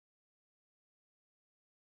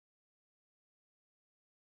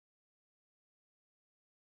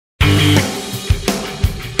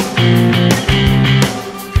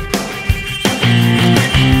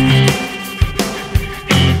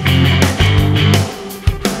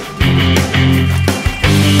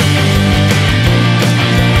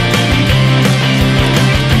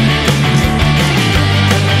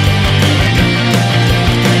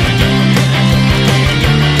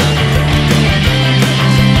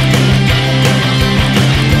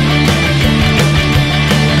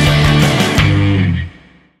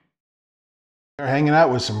We're hanging out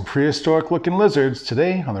with some prehistoric looking lizards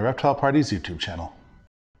today on the Reptile Party's YouTube channel.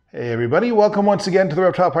 Hey everybody, welcome once again to the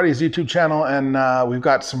Reptile Party's YouTube channel, and we've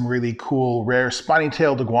got some really cool rare spiny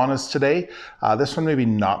tailed iguanas today. This one maybe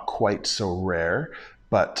not quite so rare,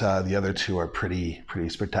 but the other two are pretty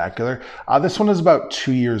spectacular. This one is about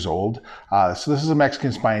 2 years old. So this is a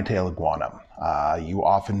Mexican spiny tailed iguana. You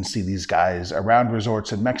often see these guys around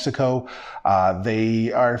resorts in Mexico.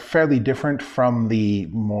 They are fairly different from the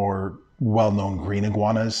more well-known green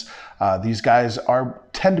iguanas. These guys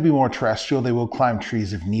tend to be more terrestrial. They will climb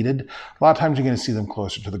trees if needed. A lot of times you're going to see them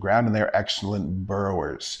closer to the ground, and they're excellent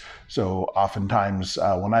burrowers. So oftentimes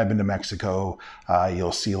when I've been to Mexico,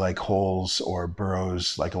 you'll see like holes or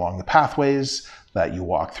burrows like along the pathways that you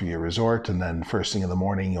walk through your resort, and then first thing in the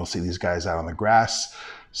morning you'll see these guys out on the grass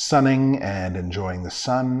sunning and enjoying the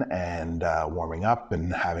sun and warming up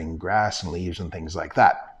and having grass and leaves and things like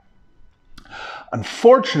that.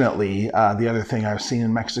 Unfortunately, the other thing I've seen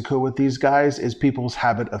in Mexico with these guys is people's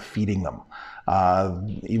habit of feeding them.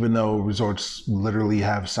 Even though resorts literally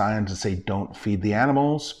have signs that say don't feed the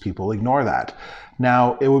animals, people ignore that.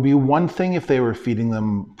 Now, it would be one thing if they were feeding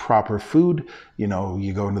them proper food. You know,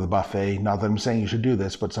 you go into the buffet, not that I'm saying you should do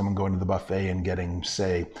this, but someone going to the buffet and getting,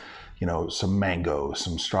 say, you know, some mango,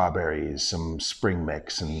 some strawberries, some spring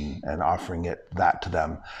mix, and offering that to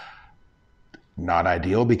them. Not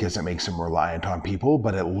ideal because it makes them reliant on people,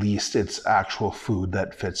 but at least it's actual food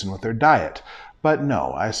that fits in with their diet. But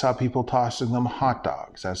no, I saw people tossing them hot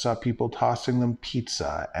dogs. I saw people tossing them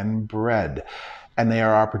pizza and bread, and they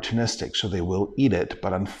are opportunistic, so they will eat it.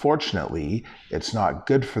 But unfortunately, it's not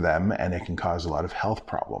good for them, and it can cause a lot of health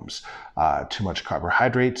problems. Too much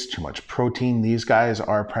carbohydrates, too much protein. These guys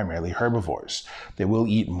are primarily herbivores. They will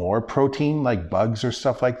eat more protein, like bugs or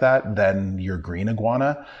stuff like that, than your green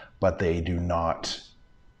iguana, but they do not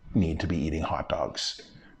need to be eating hot dogs.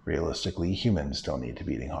 Realistically, humans don't need to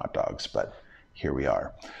be eating hot dogs, but here we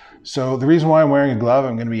are. So the reason why I'm wearing a glove,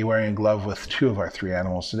 I'm going to be wearing a glove with 2 of our 3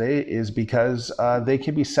 animals today, is because they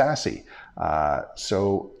can be sassy.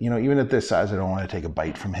 So, you know, even at this size, I don't want to take a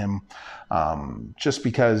bite from him, just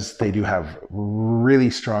because they do have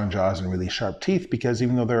really strong jaws and really sharp teeth, because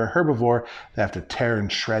even though they're a herbivore, they have to tear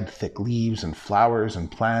and shred thick leaves and flowers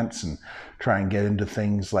and plants and try and get into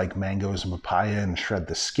things like mangoes and papaya and shred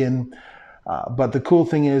the skin. But the cool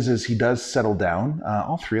thing is he does settle down.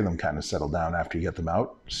 All 3 of them kind of settle down after you get them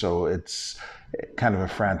out. So it's kind of a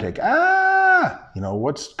frantic, you know,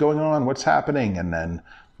 what's going on? What's happening? And then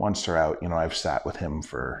once they're out, you know, I've sat with him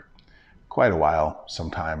for quite a while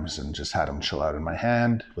sometimes and just had him chill out in my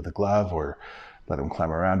hand with a glove, or let him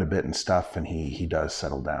climb around a bit and stuff, and he does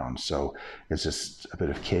settle down. So it's just a bit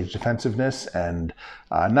of cage defensiveness. And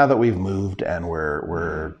now that we've moved and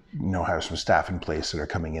we're you know, have some staff in place that are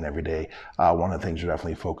coming in every day, one of the things we're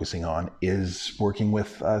definitely focusing on is working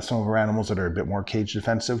with some of our animals that are a bit more cage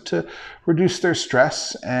defensive to reduce their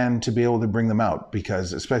stress and to be able to bring them out,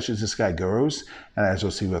 because especially as this guy grows, and as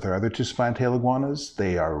you'll see with our other 2 spiny-tailed iguanas,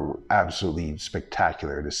 they are absolutely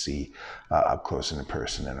spectacular to see up close and in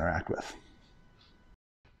person, interact with.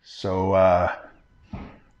 So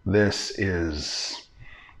this is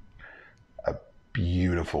a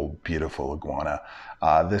beautiful iguana.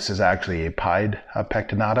 This is actually a pied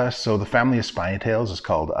pectinata. So the family of spiny tails is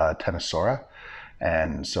called Tenosaura.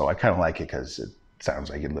 And so I kind of like it because it sounds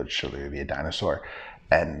like it literally would be a dinosaur.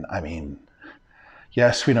 And I mean,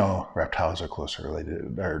 yes, we know reptiles are closer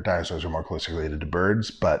related, or dinosaurs are more closely related to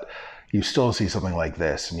birds, but you still see something like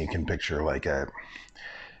this, and you can picture like a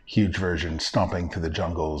huge version stomping through the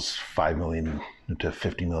jungles 5 million to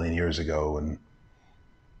 50 million years ago and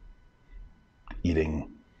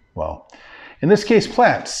eating, well, in this case,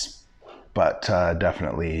 plants, but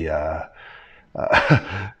definitely,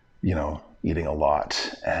 you know, eating a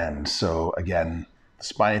lot. And so again,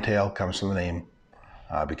 spiny tail comes from the name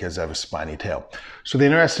because they have a spiny tail. So the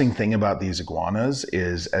interesting thing about these iguanas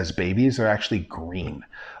is, as babies, they're actually green.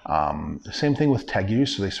 Same thing with tegus.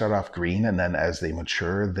 So they start off green, and then as they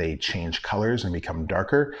mature, they change colors and become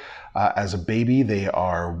darker. As a baby, they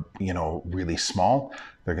are, you know, really small.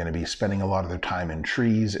 They're going to be spending a lot of their time in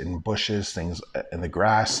trees, in bushes, things in the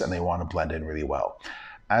grass, and they want to blend in really well.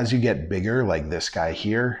 As you get bigger, like this guy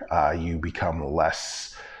here, you become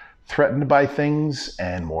less threatened by things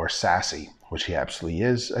and more sassy, which he absolutely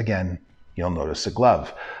is. Again, you'll notice a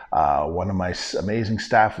glove. One of my amazing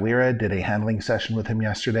staff, Lyra, did a handling session with him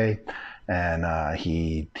yesterday, and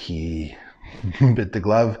he bit the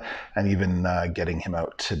glove. And even getting him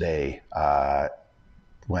out today,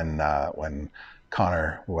 when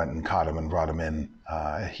Connor went and caught him and brought him in,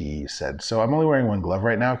 he said, so I'm only wearing 1 glove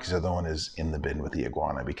right now because the other one is in the bin with the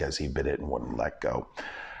iguana because he bit it and wouldn't let go.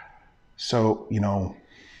 So,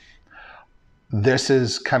 this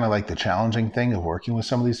is kind of like the challenging thing of working with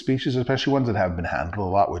some of these species, especially ones that have been handled a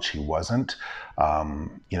lot, which he wasn't.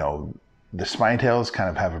 The spiny tails kind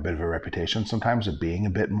of have a bit of a reputation sometimes of being a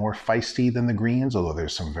bit more feisty than the greens, although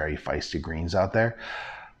there's some very feisty greens out there.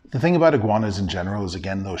 The thing about iguanas in general is,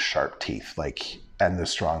 again, those sharp teeth, and the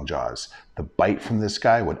strong jaws. The bite from this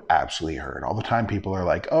guy would absolutely hurt. All the time people are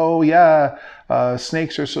like, oh yeah,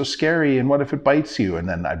 snakes are so scary, and what if it bites you? And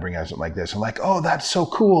then I bring out something like this. I'm like, oh, that's so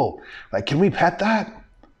cool. Like, can we pet that?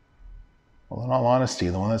 Well, in all honesty,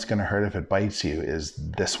 the one that's going to hurt if it bites you is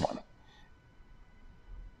this one.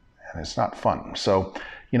 And it's not fun. So,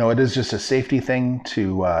 it is just a safety thing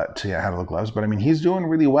to have the gloves. But I mean, he's doing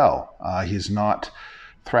really well. He's not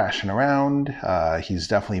thrashing around. He's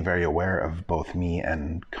definitely very aware of both me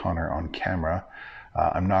and Connor on camera.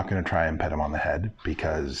 I'm not going to try and pet him on the head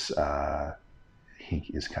because he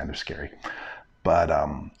is kind of scary. But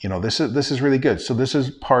this is really good. So this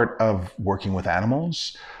is part of working with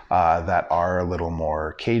animals that are a little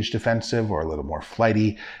more cage defensive or a little more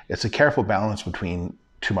flighty. It's a careful balance between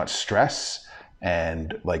too much stress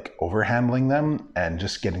and overhandling them and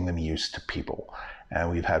just getting them used to people.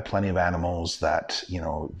 And we've had plenty of animals that,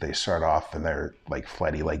 they start off and they're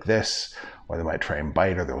flighty like this, or they might try and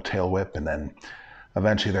bite, or they'll tail whip, and then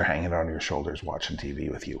eventually they're hanging on your shoulders watching TV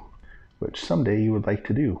with you, which someday you would like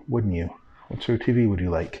to do, wouldn't you? What sort of TV would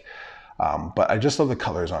you like? But I just love the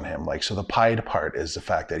colors on him. So the pied part is the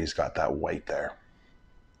fact that he's got that white there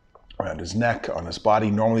around his neck, on his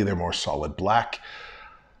body. Normally they're more solid black.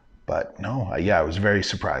 But no, I was very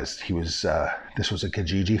surprised. This was a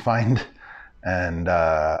Kijiji find. And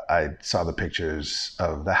I saw the pictures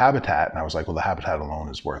of the habitat, and I was like, well, the habitat alone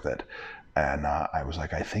is worth it. And I was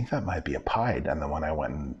like, I think that might be a pied. And then when I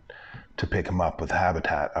went to pick him up with the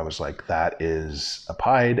habitat, I was like, that is a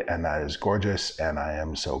pied, and that is gorgeous. And I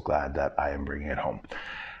am so glad that I am bringing it home.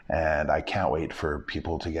 And I can't wait for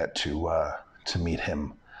people to get to meet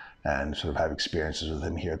him and sort of have experiences with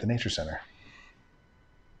him here at the Nature Center.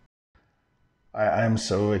 I am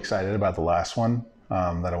so excited about the last one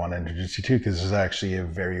that I want to introduce you to, because this is actually a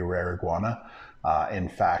very rare iguana. In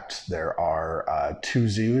fact, there are 2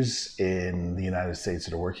 zoos in the United States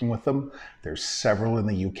that are working with them. There's several in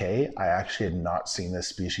the UK. I actually had not seen this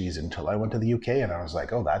species until I went to the UK, and I was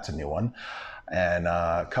like, oh, that's a new one. And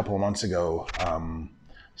a couple of months ago,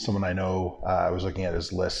 someone I know, I was looking at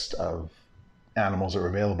his list of animals that were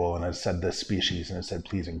available, and it said this species, and it said,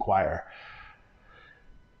 please inquire.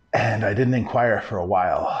 And I didn't inquire for a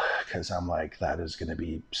while because I'm like, that is going to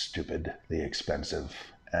be stupidly expensive.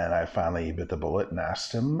 And I finally bit the bullet and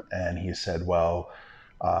asked him, and he said, well,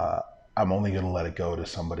 I'm only going to let it go to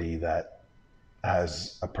somebody that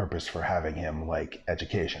has a purpose for having him, like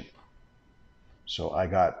education. So I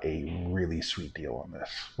got a really sweet deal on this,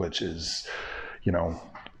 which is,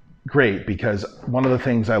 great, because one of the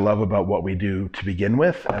things I love about what we do to begin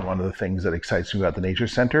with, and one of the things that excites me about the Nature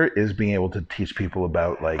Center, is being able to teach people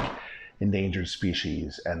about endangered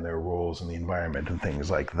species and their roles in the environment and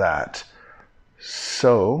things like that.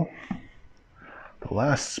 So the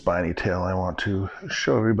last spiny tail I want to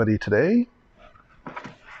show everybody today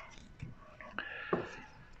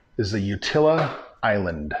is the Utila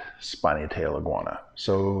Island Spiny Tailed Iguana.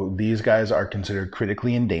 So these guys are considered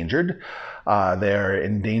critically endangered. They're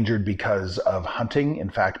endangered because of hunting. In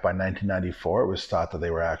fact, by 1994, it was thought that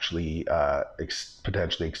they were actually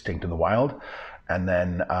potentially extinct in the wild. And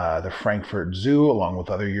then the Frankfurt Zoo, along with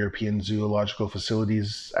other European zoological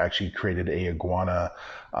facilities, actually created a iguana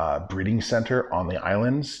breeding center on the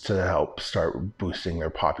islands to help start boosting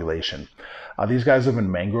their population. These guys live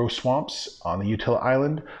in mangrove swamps on the Utila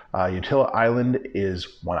Island. Utila Island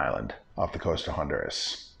is one island off the coast of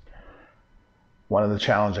Honduras. One of the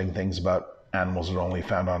challenging things about animals that are only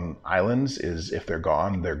found on islands is if they're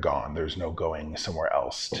gone, they're gone. There's no going somewhere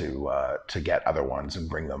else to get other ones and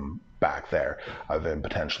bring them back there, other than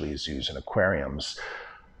potentially zoos and aquariums.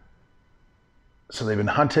 So they've been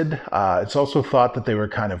hunted. It's also thought that they were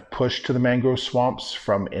kind of pushed to the mangrove swamps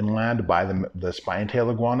from inland by the spiny tailed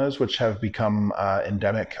iguanas, which have become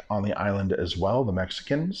endemic on the island as well, the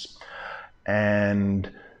Mexicans.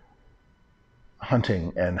 And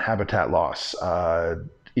hunting and habitat loss,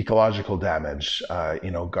 ecological damage,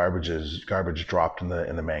 garbage dropped in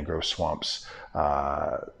the mangrove swamps.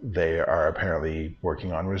 They are apparently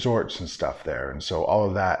working on resorts and stuff there. And so all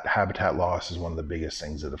of that habitat loss is one of the biggest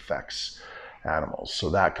things that affects animals.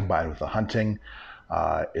 So that, combined with the hunting,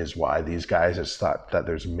 is why these guys, it's thought that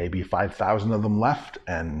there's maybe 5,000 of them left,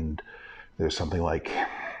 and there's something like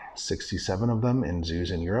 67 of them in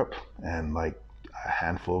zoos in Europe, and a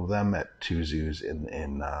handful of them at 2 zoos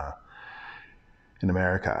in in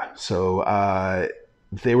America. So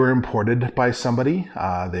they were imported by somebody.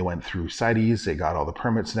 They went through CITES, they got all the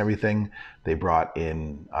permits and everything. They brought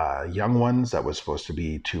in young ones that was supposed to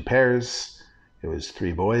be 2 pairs. It was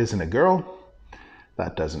 3 boys and a girl.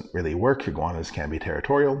 That doesn't really work. Iguanas can be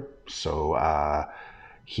territorial. So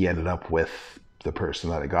he ended up with the person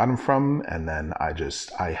that I got him from, and then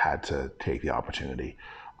I had to take the opportunity.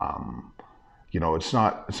 It's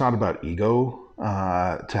not about ego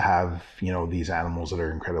to have these animals that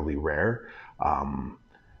are incredibly rare.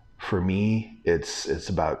 For me, it's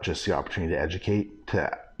about just the opportunity to educate,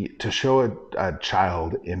 to show a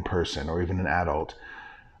child in person, or even an adult,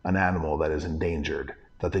 an animal that is endangered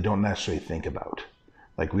that they don't necessarily think about.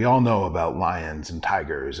 Like, we all know about lions and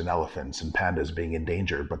tigers and elephants and pandas being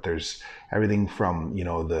endangered, but there's everything from,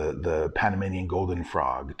 the Panamanian golden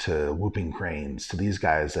frog to whooping cranes to these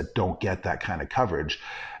guys that don't get that kind of coverage.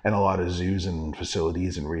 And a lot of zoos and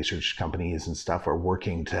facilities and research companies and stuff are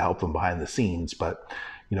working to help them behind the scenes, but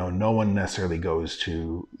no one necessarily goes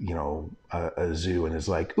to, a zoo and is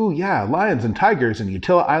like, "Ooh, yeah, lions and tigers and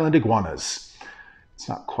Utila Island Iguanas." It's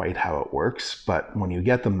not quite how it works, but when you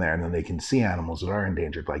get them there and then they can see animals that are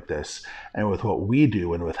endangered like this, and with what we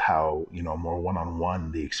do and with how, more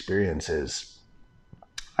one-on-one the experience is,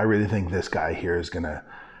 I really think this guy here is going to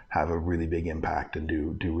have a really big impact and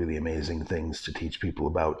do really amazing things to teach people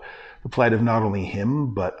about the plight of not only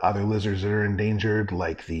him, but other lizards that are endangered,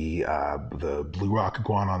 like the blue rock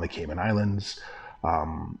iguana on the Cayman Islands,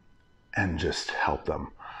 and just help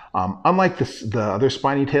them. Unlike the other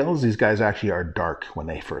spiny tails, these guys actually are dark when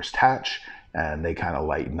they first hatch, and they kind of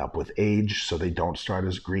lighten up with age, so they don't start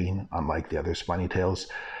as green, unlike the other spiny tails.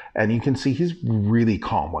 And you can see he's really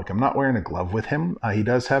calm. Like, I'm not wearing a glove with him. He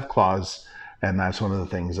does have claws, and that's one of the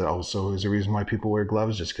things that also is a reason why people wear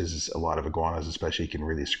gloves, just because a lot of iguanas especially can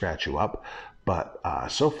really scratch you up. But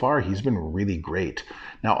so far, he's been really great.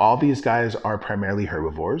 Now, all these guys are primarily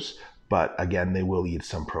herbivores, but again, they will eat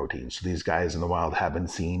some protein. So these guys in the wild have been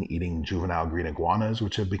seen eating juvenile green iguanas,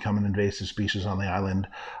 which have become an invasive species on the island.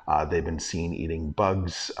 They've been seen eating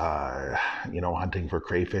bugs, hunting for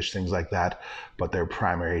crayfish, things like that. But their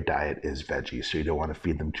primary diet is veggies. So you don't want to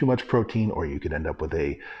feed them too much protein, or you could end up with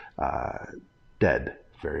a dead,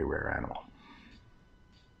 very rare animal.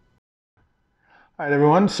 All right,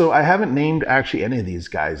 everyone. So I haven't named actually any of these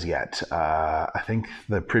guys yet. I think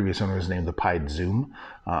the previous owner was named the Pied Zoom,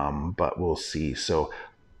 but we'll see. So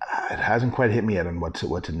it hasn't quite hit me yet on what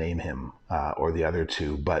to name him or the other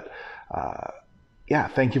two. But yeah,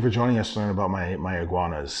 thank you for joining us to learn about my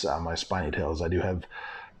iguanas, my spiny tails. I do have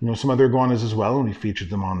some other iguanas as well, and we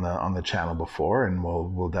featured them on the channel before, and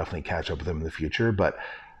we'll definitely catch up with them in the future. But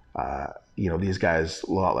these guys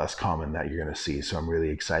a lot less common that you're going to see, so I'm really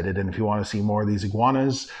excited. And if you want to see more of these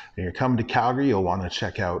iguanas and you're coming to Calgary, you'll want to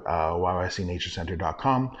check out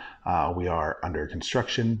yycnaturecenter.com. We are under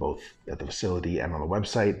construction both at the facility and on the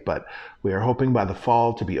website, but we are hoping by the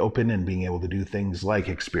fall to be open and being able to do things like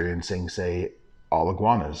experiencing, say, all the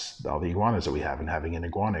iguanas that we have, and having an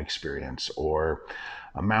iguana experience, or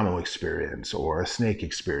a mammal experience, or a snake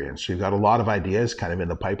experience. We've got a lot of ideas kind of in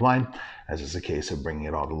the pipeline, as is a case of bringing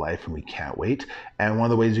it all to life, and we can't wait. And one of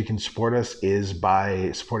the ways you can support us is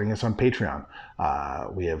by supporting us on Patreon.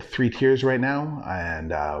 We have 3 tiers right now, and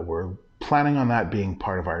we're planning on that being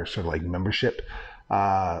part of our sort of like membership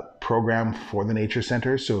program for the Nature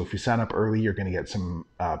Center. So if you sign up early, you're going to get some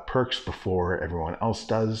perks before everyone else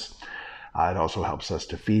does. It also helps us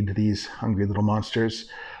to feed these hungry little monsters.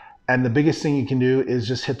 And the biggest thing you can do is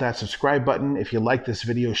just hit that subscribe button. If you like this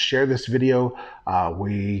video, share this video.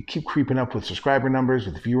 We keep creeping up with subscriber numbers,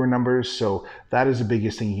 with viewer numbers. So that is the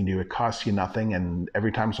biggest thing you can do. It costs you nothing. And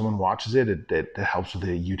every time someone watches it, it helps with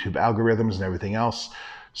the YouTube algorithms and everything else.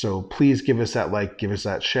 So please give us that like, give us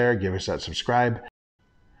that share, give us that subscribe.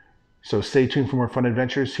 So stay tuned for more fun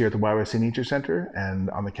adventures here at the YYC Nature Center and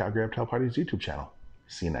on the Calgary Reptile Party's YouTube channel.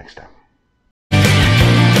 See you next time.